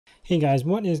Hey guys,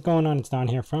 what is going on? It's Don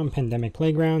here from Pandemic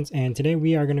Playgrounds, and today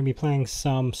we are going to be playing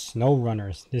some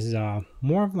SnowRunners. This is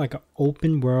more of like an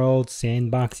open world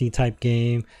sandboxy type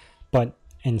game, but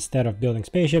instead of building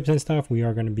spaceships and stuff, we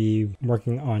are going to be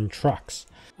working on trucks.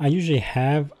 I usually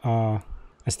have a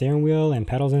steering wheel and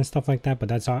pedals and stuff like that, but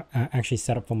that's actually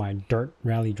set up for my dirt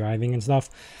rally driving and stuff.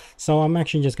 So I'm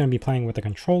actually just going to be playing with the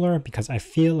controller because I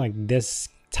feel like this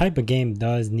type of game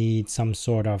does need some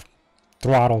sort of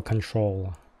throttle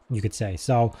control, you could say.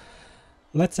 So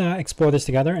let's explore this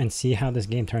together and see how this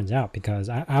game turns out, because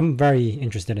I'm very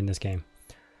interested in this game.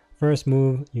 First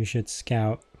move, you should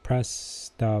scout.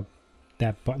 Press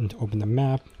that button to open the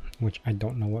map, which I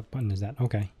don't know what button is that.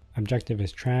 Okay. Objective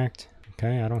is tracked.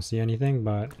 Okay, I don't see anything,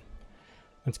 but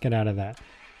let's get out of that.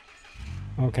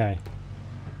 Okay.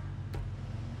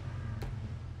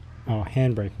 Oh,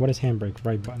 handbrake. What is handbrake?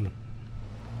 Right button.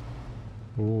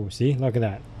 Ooh, see? Look at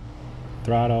that.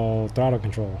 Throttle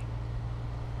control.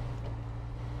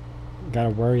 Gotta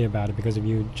worry about it, because if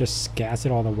you just gas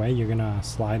it all the way, you're gonna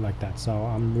slide like that. So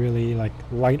I'm really like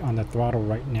light on the throttle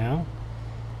right now,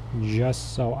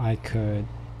 just so I could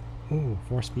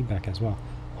force feedback as well.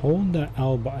 Hold the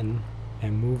L button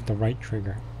and move the right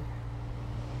trigger.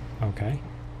 Okay,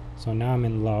 so now I'm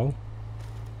in low,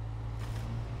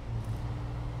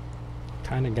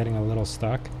 kind of getting a little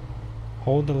stuck.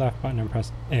 Hold the left button and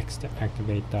press X to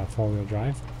activate the four-wheel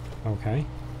drive. Okay.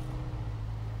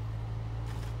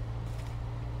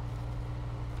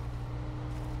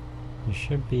 You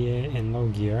should be in low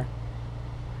gear.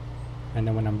 And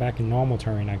then when I'm back in normal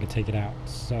terrain, I can take it out.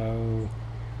 So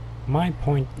my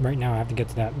point right now, I have to get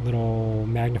to that little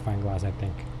magnifying glass, I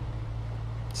think.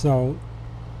 So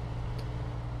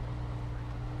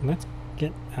let's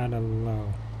get out of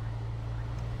low.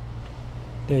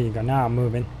 There you go. Now I'm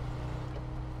moving.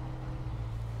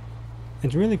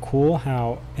 It's really cool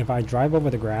how if I drive over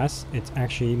the grass, it's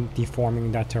actually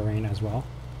deforming that terrain as well.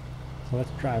 So let's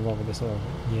drive over this a little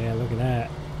bit. Yeah, look at that.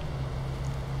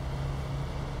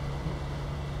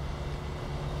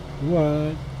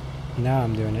 What? Now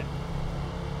I'm doing it.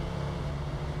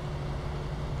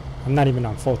 I'm not even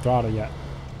on full throttle yet.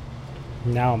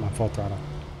 Now I'm on full throttle.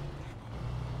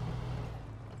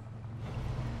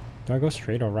 Do I go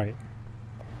straight or right?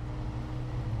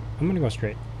 I'm gonna go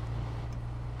straight.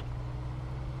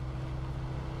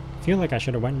 Feel like I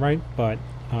should have went right, but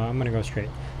I'm gonna go straight.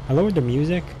 I lowered the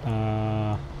music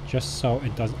just so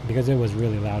it doesn't, because it was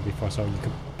really loud before, so you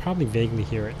could probably vaguely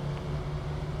hear it.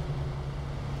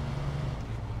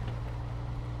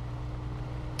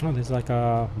 Oh, there's like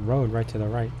a road right to the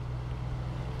right.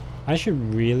 I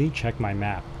should really check my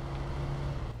map.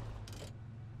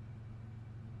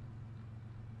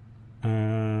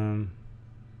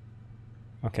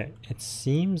 Okay, it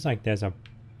seems like there's a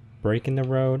break in the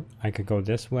road. I could go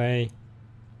this way.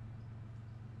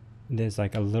 There's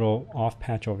like a little off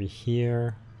patch over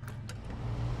here.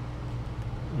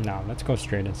 No, let's go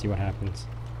straight and see what happens.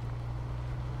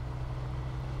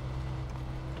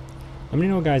 Let me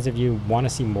know, guys, if you want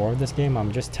to see more of this game.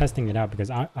 I'm just testing it out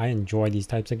because I enjoy these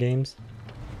types of games.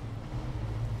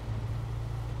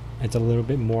 It's a little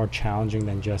bit more challenging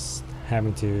than just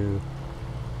having to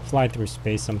fly through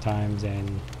space sometimes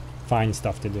and find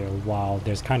stuff to do, while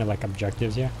there's kind of like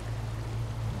objectives here.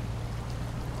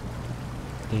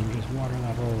 Dangerous water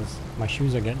levels. My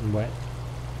shoes are getting wet.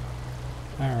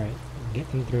 Alright,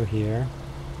 getting through here.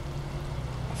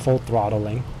 Full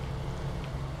throttling.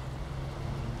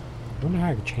 I wonder how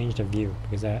I could change the view,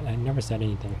 because I never said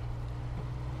anything.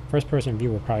 First person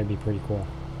view would probably be pretty cool.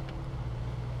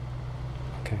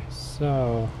 Okay,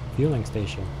 so fueling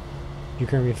station. You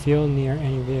can refuel near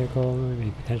any vehicle. May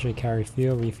potentially carry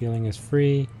fuel. Refueling is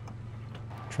free.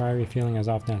 Try refueling as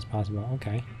often as possible.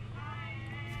 Okay.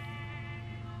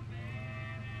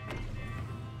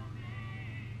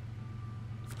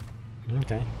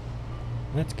 Okay.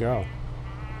 Let's go.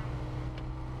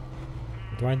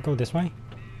 Do I go this way?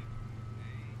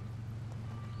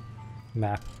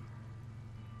 Map.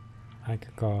 I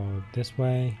could go this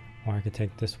way, or I could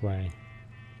take this way.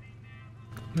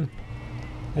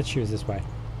 Let's choose this way.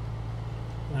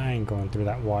 I ain't going through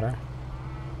that water.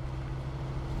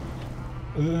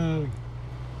 Ugh.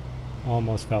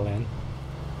 Almost fell in.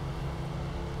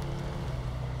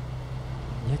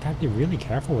 You gotta be really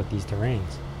careful with these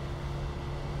terrains.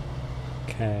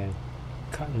 Okay.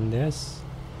 Cutting this.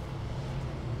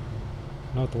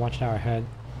 Note the watchtower ahead.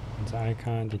 It's an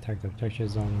icon. Detect the protection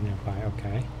zone nearby.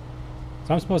 Okay.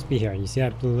 So I'm supposed to be here. You see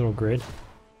that blue little grid?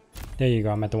 There you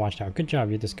go, I'm at the watchtower. Good job,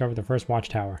 you discovered the first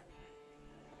watchtower.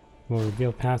 We'll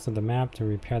reveal paths of the map. To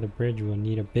repair the bridge, you will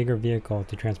need a bigger vehicle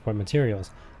to transport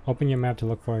materials. Open your map to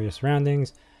look for your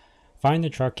surroundings. Find the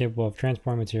truck capable of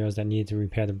transporting materials that need to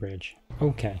repair the bridge.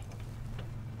 Okay.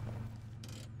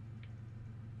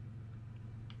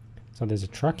 So there's a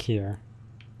truck here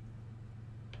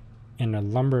and a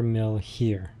lumber mill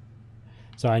here.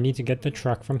 So I need to get the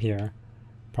truck from here,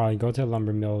 probably go to the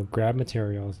lumber mill, grab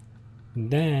materials,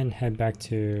 then head back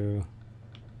to,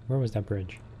 where was that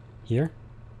bridge? Here?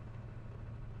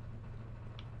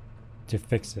 To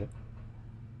fix it.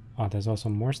 Oh, there's also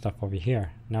more stuff over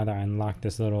here now that I unlocked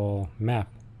this little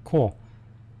map. Cool.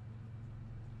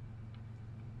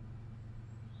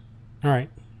 Alright.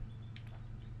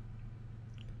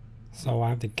 So I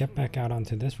have to get back out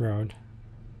onto this road,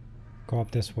 go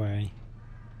up this way,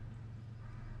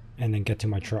 and then get to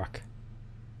my truck.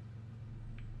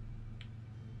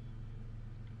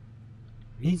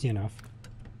 Easy enough.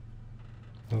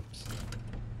 Oops.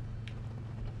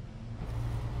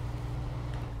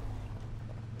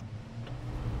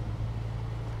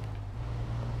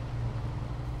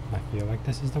 I feel like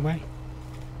this is the way.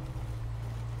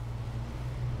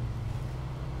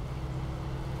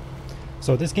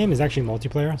 So this game is actually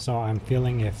multiplayer, so I'm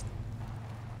feeling if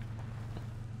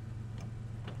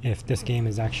this game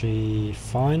is actually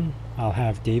fun, I'll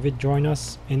have David join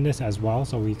us in this as well,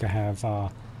 so we could have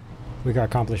we could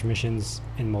accomplish missions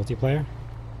in multiplayer.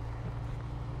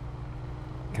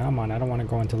 Come on, I don't want to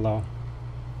go into low.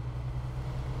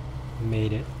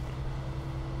 Made it.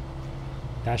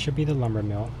 That should be the lumber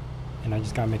mill, and I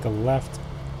just gotta make a left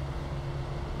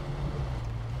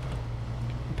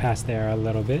past there a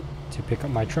little bit to pick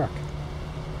up my truck.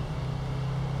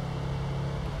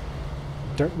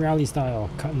 Dirt rally style,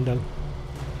 cutting the...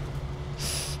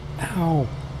 Ow!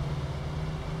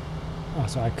 Oh,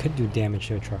 so I could do damage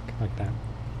to a truck like that.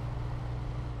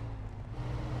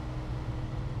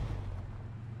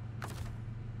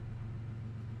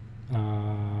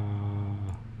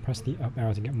 Press the up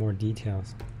arrow to get more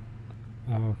details.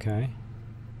 Okay.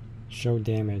 Show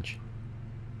damage.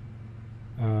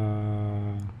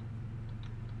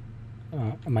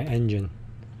 My engine.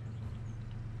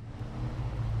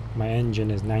 My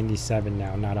engine is 97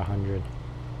 now, not 100.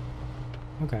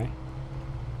 Okay.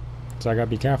 So I gotta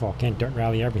be careful. Can't dirt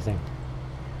rally everything.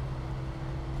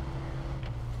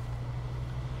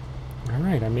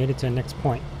 Alright, I made it to the next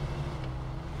point.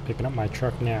 Picking up my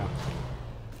truck now.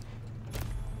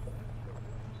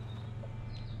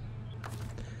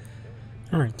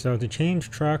 Alright, so to change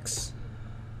trucks,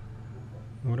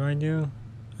 what do?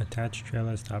 Attach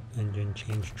trailer, stop engine,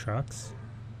 change trucks.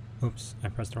 Oops, I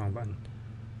pressed the wrong button.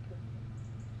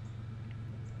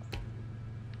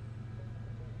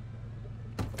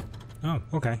 Oh,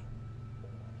 okay.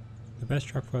 The best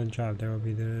truck for the job. There will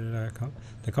be the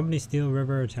company Steel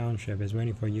River Township is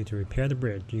waiting for you to repair the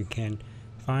bridge. You can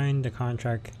find the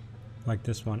contract like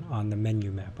this one on the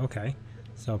menu map. Okay,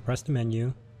 so press the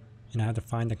menu and I have to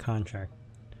find the contract.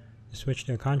 Switch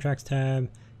to the contracts tab.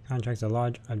 Contracts are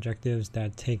large objectives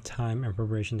that take time and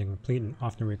preparation to complete and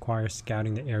often require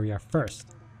scouting the area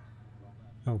first.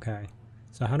 Okay,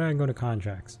 so how do I go to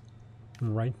contracts?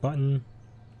 Right button,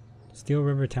 Steel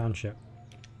River Township.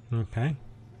 Okay.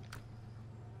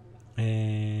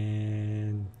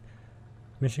 And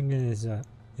Michigan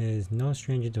is no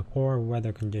stranger to poor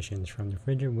weather conditions, from the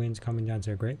frigid winds coming down to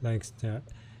the Great Lakes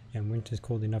and winters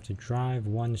cold enough to drive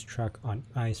one's truck on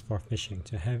ice for fishing,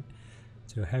 to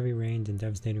heavy rains and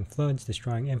devastating floods,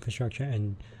 destroying infrastructure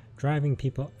and driving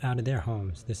people out of their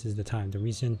homes. This is the time. The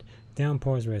recent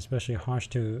downpours were especially harsh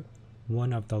to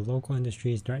one of the local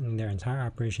industries, threatening their entire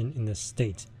operation in the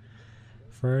state.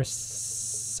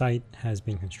 First site has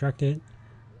been constructed.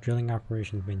 Drilling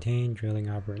operations maintained. Drilling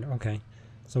operator. Okay.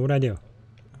 So what do I do?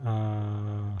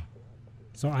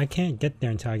 So I can't get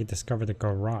there until I discover the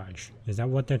garage. Is that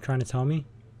what they're trying to tell me?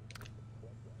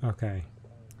 Okay.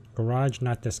 Garage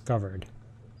not discovered.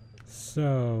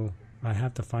 So I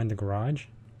have to find the garage.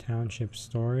 Township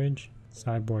storage.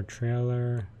 Sideboard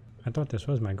trailer. I thought this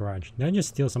was my garage. Did I just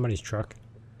steal somebody's truck?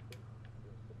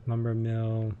 Lumber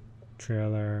mill.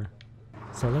 Trailer.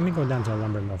 So let me go down to the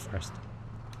lumber mill first.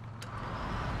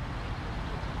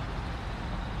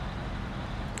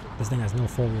 This thing has no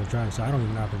four-wheel drive, so I don't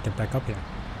even know how to get back up here.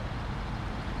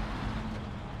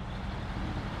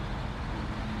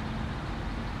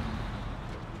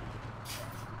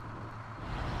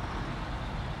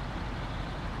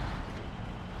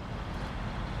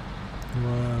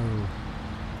 Whoa.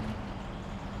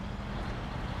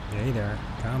 Hey there.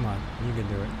 Come on. You can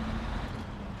do it.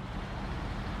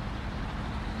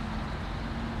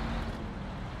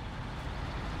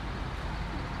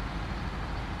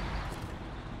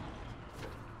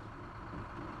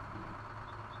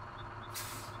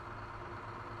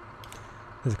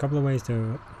 There's a couple of ways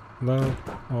to Load,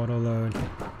 auto load.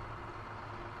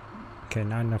 Okay,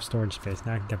 not enough storage space.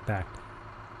 Now I can get back.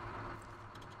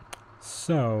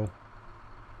 So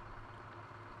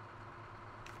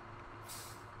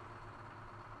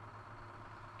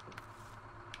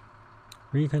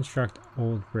reconstruct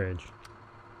old bridge.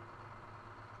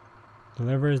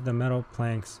 Delivers the metal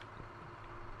planks.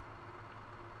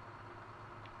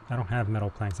 I don't have metal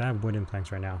planks. I have wooden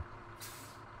planks right now.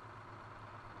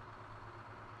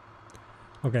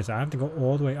 Okay, so I have to go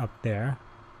all the way up there.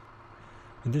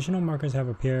 Additional markers have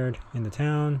appeared in the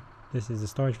town. This is the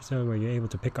storage facility where you're able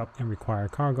to pick up and require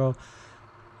cargo.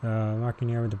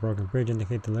 Marking area with the broken bridge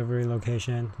indicate delivery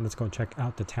location. Let's go check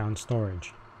out the town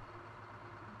storage.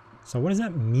 So what does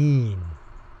that mean?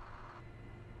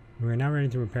 We're now ready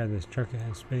to repair this. Truck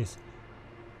has space.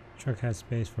 Truck has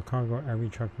space for cargo. Every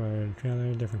truck or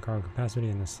trailer, different cargo capacity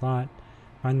in the slot.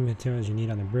 Find the materials you need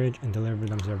on the bridge and deliver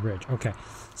them to the bridge. Okay,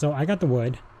 so I got the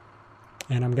wood,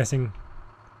 and I'm guessing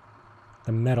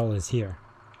the metal is here.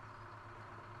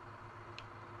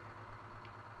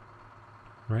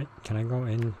 Right? Can I go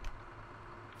in?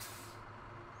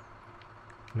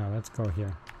 No, let's go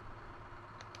here.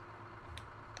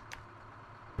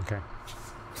 Okay.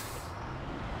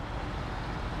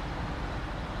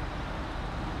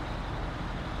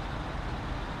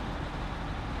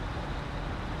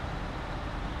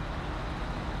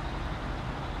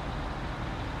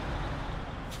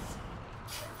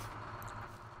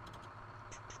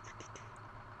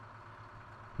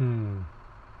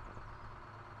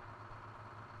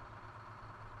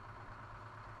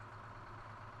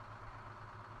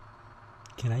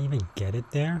 Can I even get it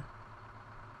there?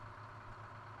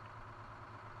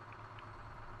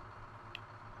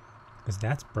 Because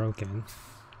that's broken.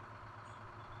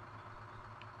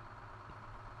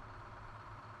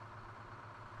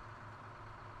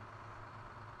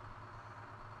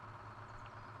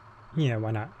 Yeah,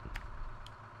 why not?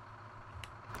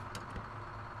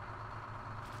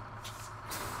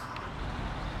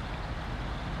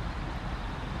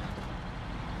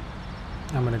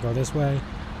 I'm gonna go this way.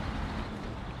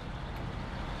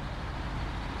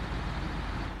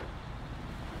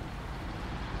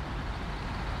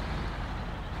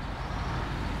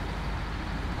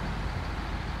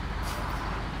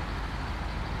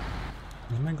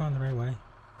 Am I going the right way?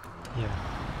 Yeah.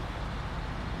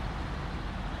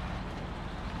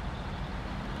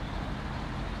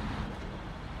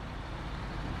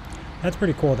 That's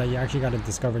pretty cool that you actually got to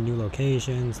discover new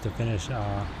locations to finish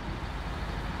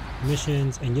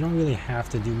missions, and you don't really have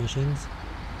to do missions.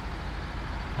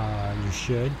 You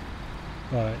should,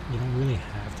 but you don't really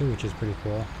have to, which is pretty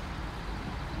cool.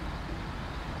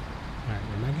 Alright,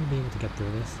 am I going to be able to get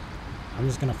through this? I'm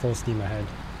just going to full steam ahead.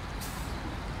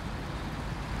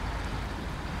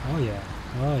 Oh yeah,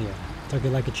 oh yeah, took it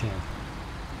like a champ.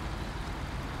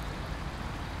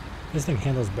 This thing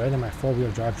handles better than my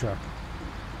four-wheel drive truck.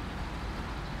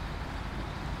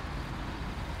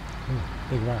 Ooh,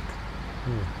 big rock.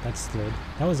 Ooh, that slid.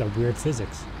 That was a weird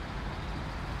physics.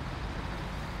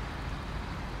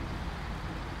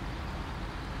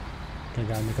 Okay,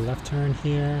 gotta make a left turn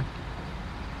here.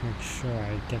 Make sure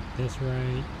I get this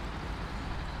right.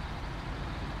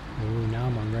 Ooh, now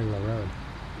I'm on regular road.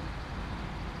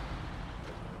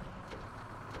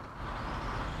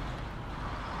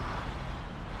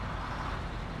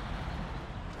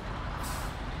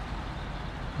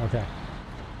 Okay.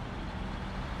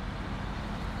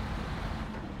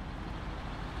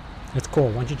 It's cool.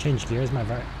 Once you change gears,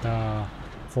 the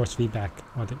force feedback,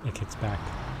 or it kicks back.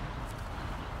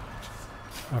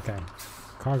 Okay.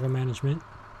 Cargo management.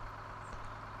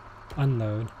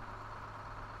 Unload.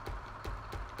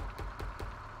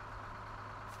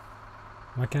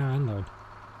 Why can't I unload?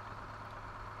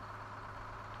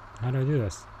 How do I do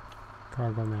this?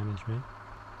 Cargo management.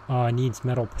 Oh, it needs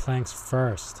metal planks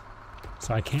first.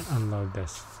 So I can't unload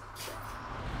this.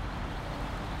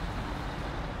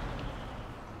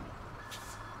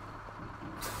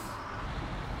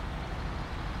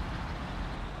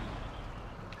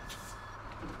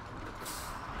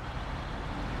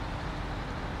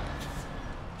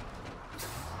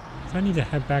 So I need to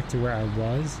head back to where I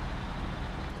was.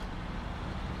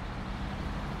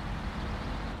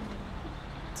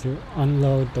 To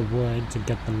unload the wood to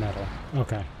get the metal.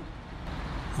 Okay.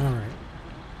 Alright.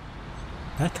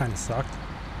 That kind of sucked.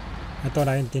 I thought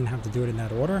I didn't have to do it in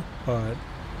that order, but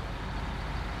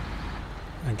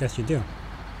I guess you do.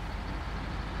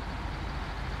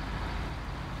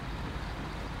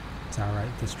 It's alright,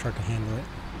 this truck can handle it.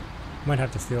 Might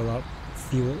have to fuel up.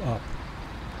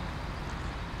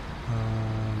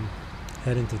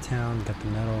 Head into town, get the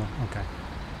metal. Okay.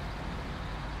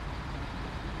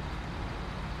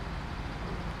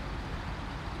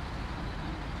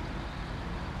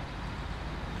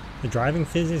 The driving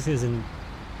physics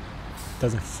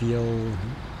doesn't feel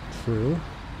true.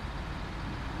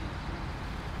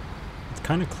 It's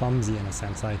kind of clumsy in a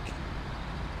sense, like,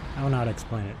 I don't know how to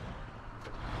explain it.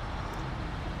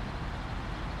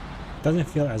 It doesn't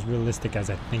feel as realistic as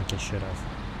I think it should have.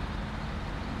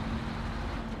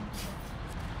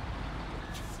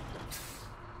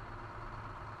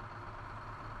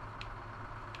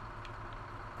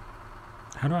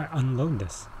 How do I unload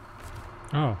this?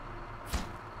 Oh.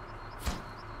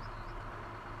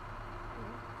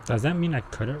 Does that mean I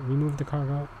couldn't remove the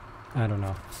cargo? I don't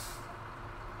know.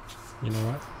 You know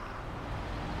what?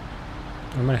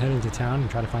 I'm gonna head into town and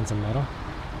try to find some metal.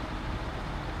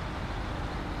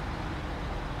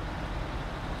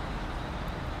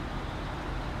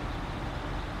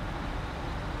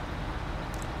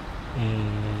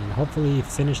 And hopefully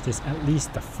finish this, at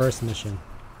least the first mission.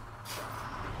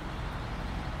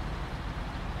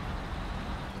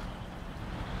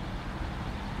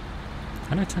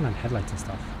 How do I turn on headlights and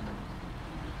stuff?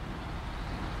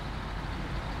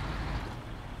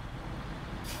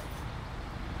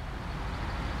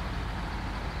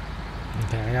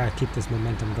 Okay, I gotta keep this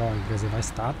momentum going because if I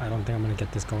stop, I don't think I'm gonna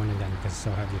get this going again because it's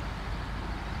so heavy.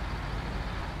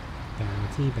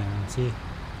 Bouncy, bouncy.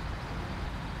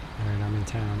 Alright, I'm in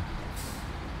town.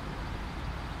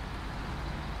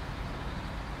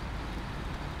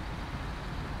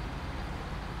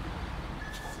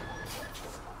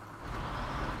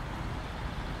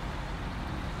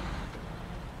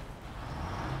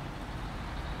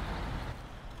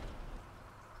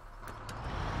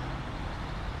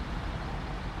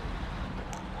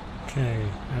 Okay,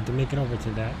 I have to make it over to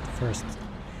that first.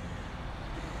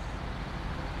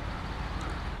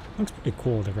 Looks pretty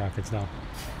cool, the graphics though.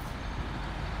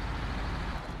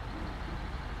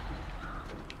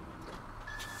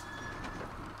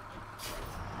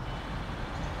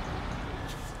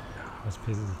 I was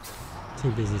busy,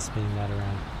 too busy spinning that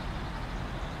around.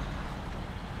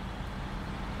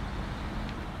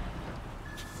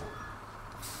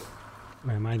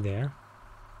 Wait, am I there?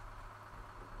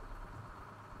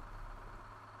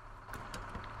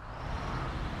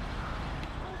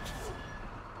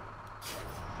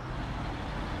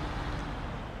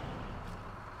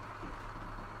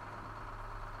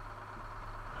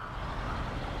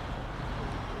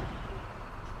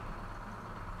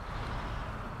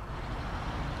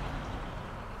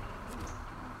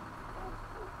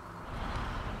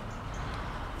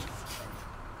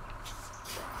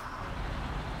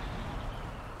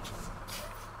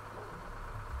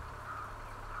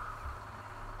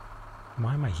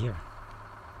 Why am I here?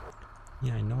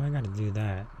 Yeah, I know I gotta do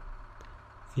that.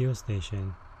 Fuel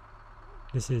station.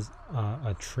 This is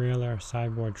a trailer,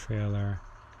 sideboard trailer,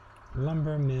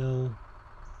 lumber mill.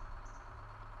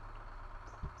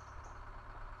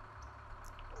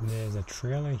 There's a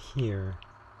trailer here,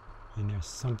 and there's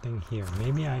something here.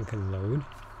 Maybe I could load.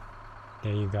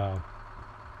 There you go.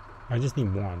 I just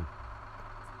need one.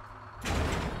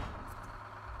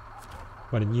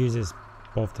 But it uses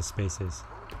both the spaces.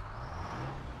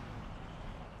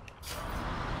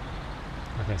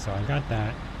 Okay, so I got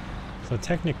that. So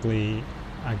technically,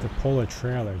 I could pull a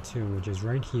trailer too, which is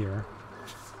right here.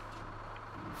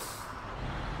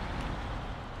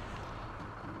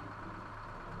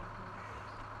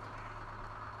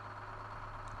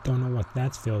 Don't know what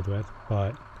that's filled with,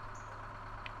 but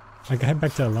I could head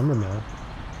back to the lumber mill.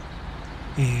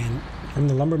 And from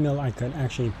the lumber mill, I could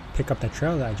actually pick up that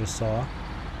trailer that I just saw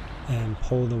and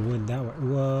pull the wood that way.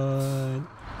 What?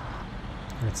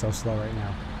 It's so slow right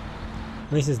now.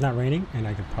 At least it's not raining, and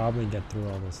I could probably get through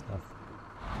all this stuff.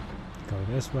 Go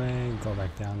this way, go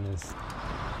back down this.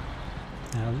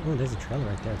 Oh, there's a trailer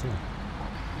right there too.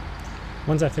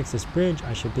 Once I fix this bridge,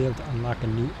 I should be able to unlock a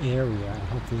new area and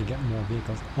hopefully get more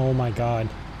vehicles. Oh my god.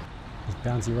 This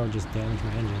bouncy road just damaged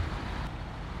my engine.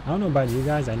 I don't know about you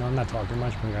guys, I know I'm not talking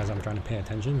much because I'm trying to pay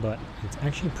attention, but it's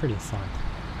actually pretty fun.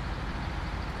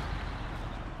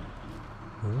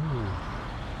 Ooh.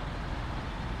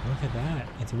 Look at that.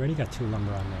 It's already got 2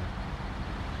 lumber on there.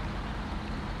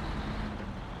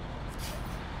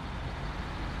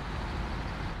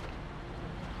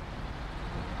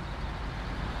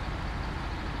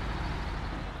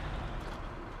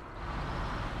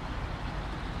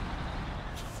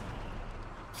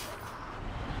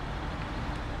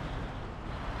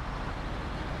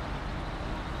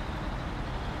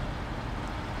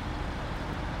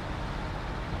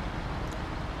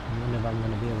 I wonder if I'm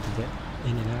going to be able to get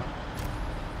in and out.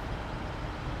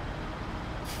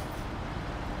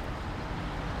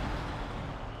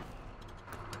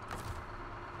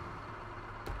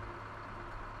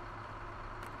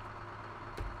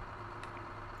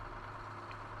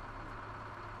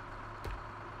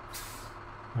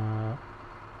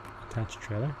 Attach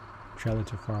trailer. Trailer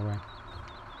too far away.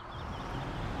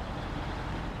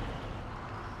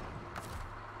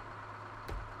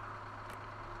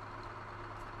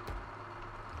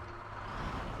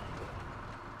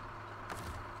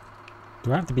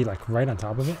 Do I have to be like right on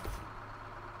top of it?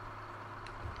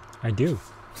 I do.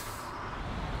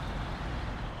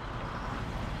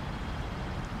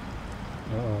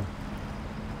 Uh-oh.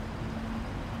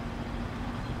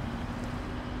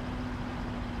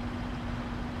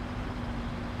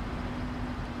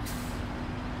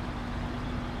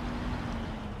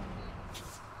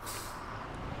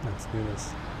 Let's do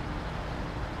this.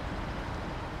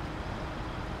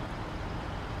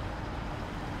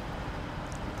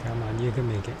 Come on, you can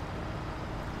make it.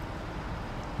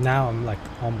 Now I'm like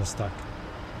almost stuck.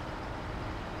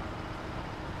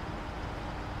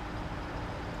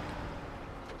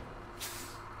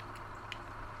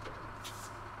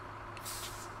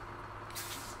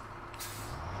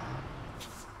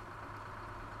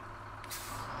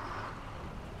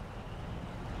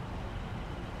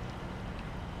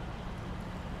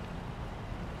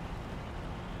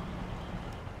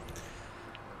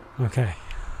 Okay.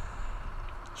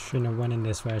 Shouldn't have went in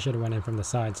this way. I should have went in from the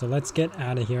side. So let's get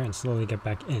out of here and slowly get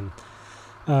back in.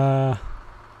 How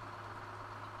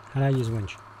do I use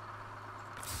winch?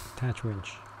 Attach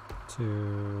winch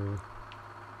to...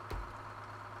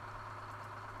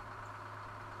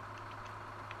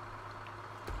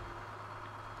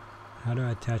 How do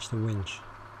I attach the winch?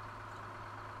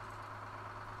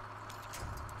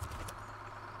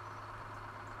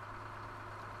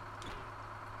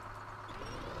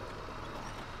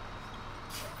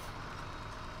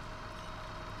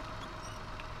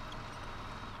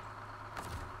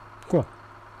 Cool.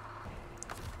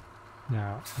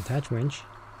 Now attach winch,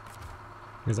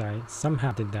 because I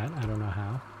somehow did that. I don't know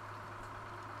how.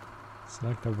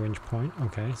 Select the winch point.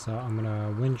 Okay, so I'm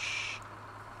gonna winch.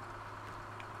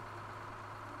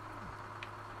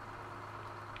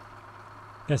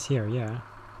 Guess here, yeah.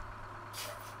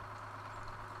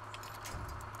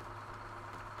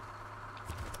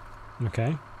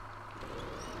 Okay.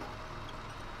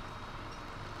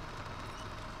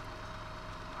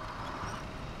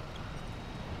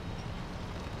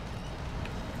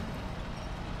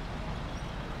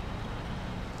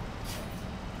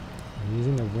 I'm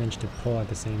using the winch to pull at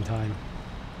the same time.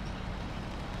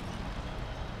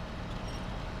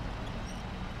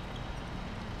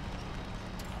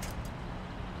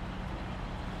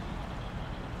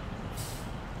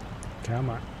 Come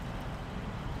on.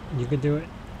 You could do it.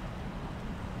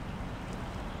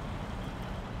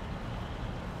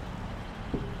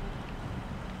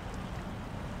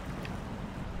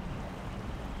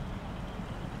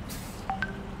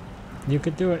 You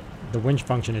could do it. The winch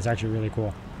function is actually really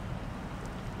cool.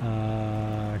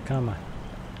 Come on.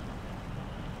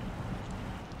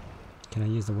 Can I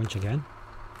use the winch again?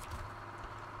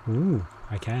 Ooh,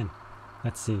 I can.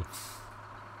 Let's see.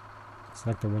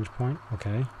 Select the winch point.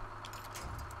 Okay. Is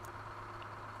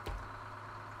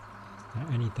there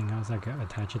anything else I could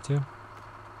attach it to?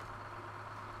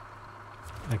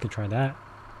 I could try that.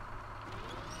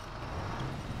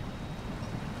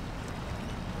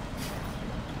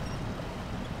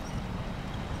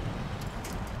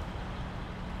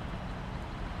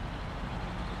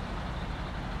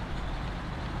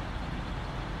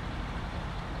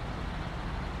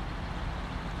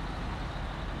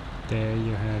 There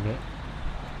you have it.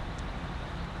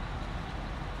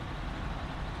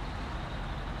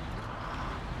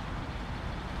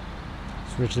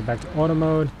 Switch it back to auto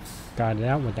mode. Got it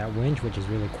out with that winch, which is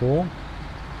really cool.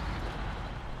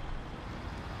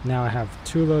 Now I have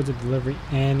 2 loads of delivery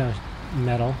and a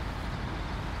metal.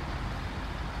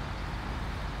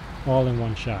 All in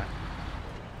one shot.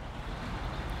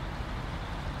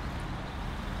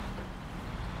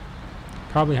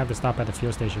 Probably have to stop at the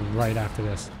fuel station right after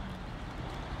this.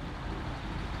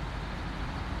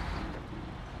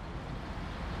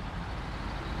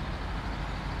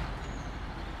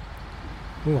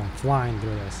 Ooh, I'm flying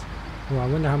through this. Ooh, I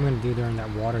wonder how I'm going to do during that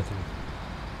water thing.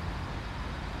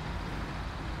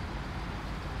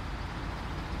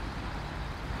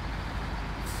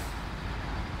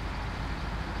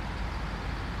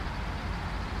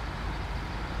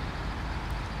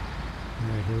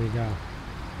 Alright, here we go.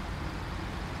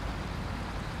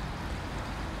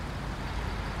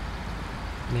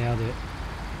 Nailed it.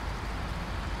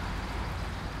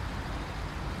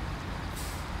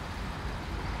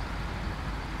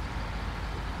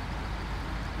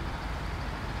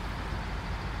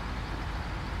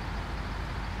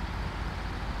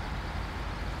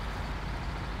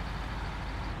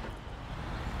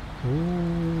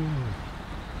 Ooh,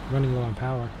 running low on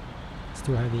power. It's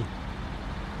too heavy.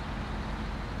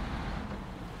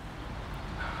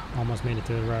 Almost made it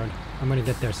to the road. I'm gonna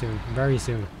get there soon, very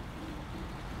soon.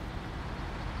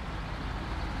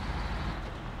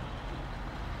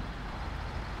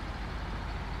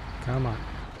 Come on.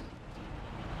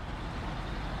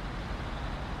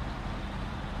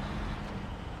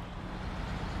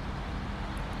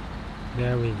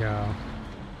 There we go.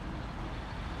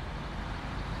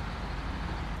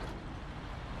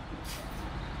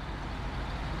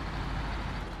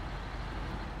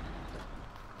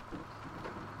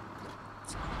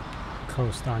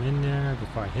 Coast on in there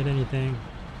before I hit anything.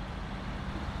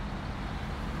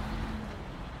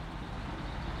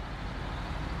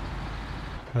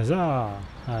 Huzzah!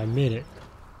 I made it.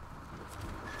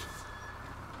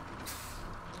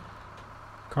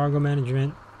 Cargo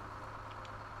management.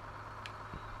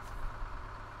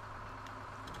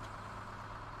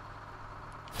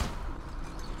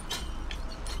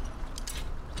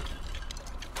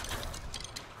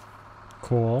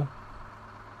 Cool.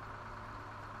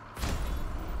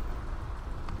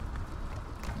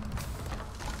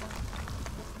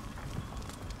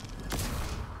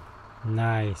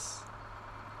 Nice.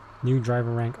 New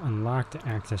driver rank unlocked. To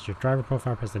access your driver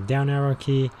profile, press the down arrow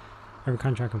key. Every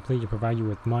contract complete will provide you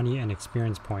with money and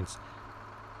experience points.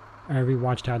 Every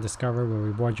watchtower discovered will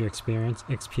reward your experience.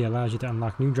 XP allows you to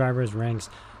unlock new drivers ranks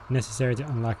necessary to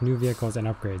unlock new vehicles and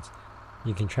upgrades.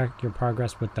 You can track your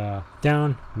progress with the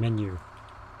down menu.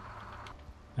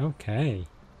 Okay.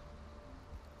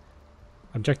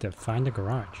 Objective, find a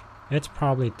garage. It's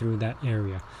probably through that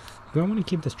area. Do I want to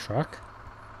keep this truck?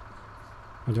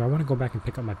 Or do I want to go back and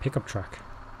pick up my pickup truck?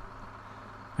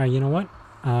 Alright, you know what?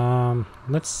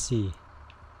 Let's see.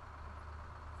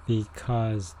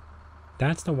 Because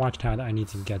that's the watchtower that I need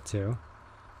to get to.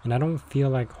 And I don't feel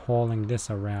like hauling this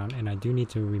around. And I do need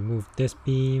to remove this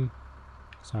beam.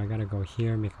 So I gotta go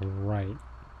here, make a right.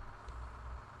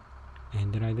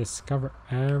 And did I discover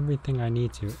everything I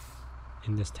need to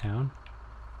in this town?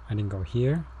 I didn't go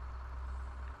here.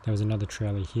 There was another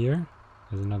trailer here.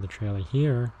 There's another trailer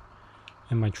here.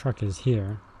 And my truck is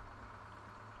here.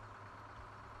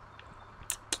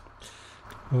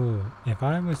 Oh, if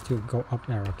I was to go up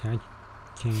arrow, can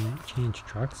I change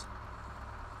trucks?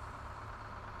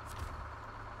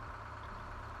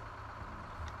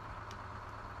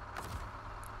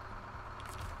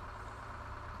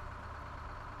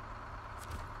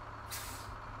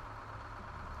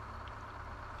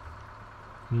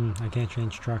 I can't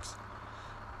change trucks.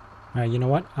 Alright, you know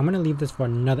what? I'm going to leave this for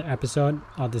another episode.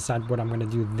 I'll decide what I'm going to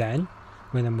do then.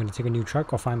 When I'm going to take a new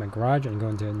truck or find my garage and go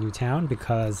into a new town.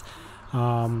 Because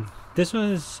this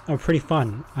was a pretty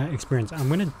fun experience. I'm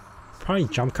going to probably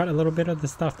jump cut a little bit of the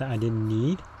stuff that I didn't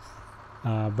need.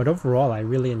 But overall, I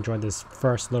really enjoyed this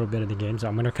first little bit of the game. So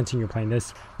I'm going to continue playing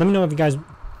this. Let me know if you guys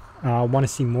want to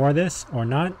see more of this or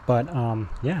not. But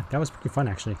yeah, that was pretty fun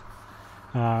actually.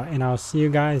 And I'll see you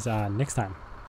guys next time.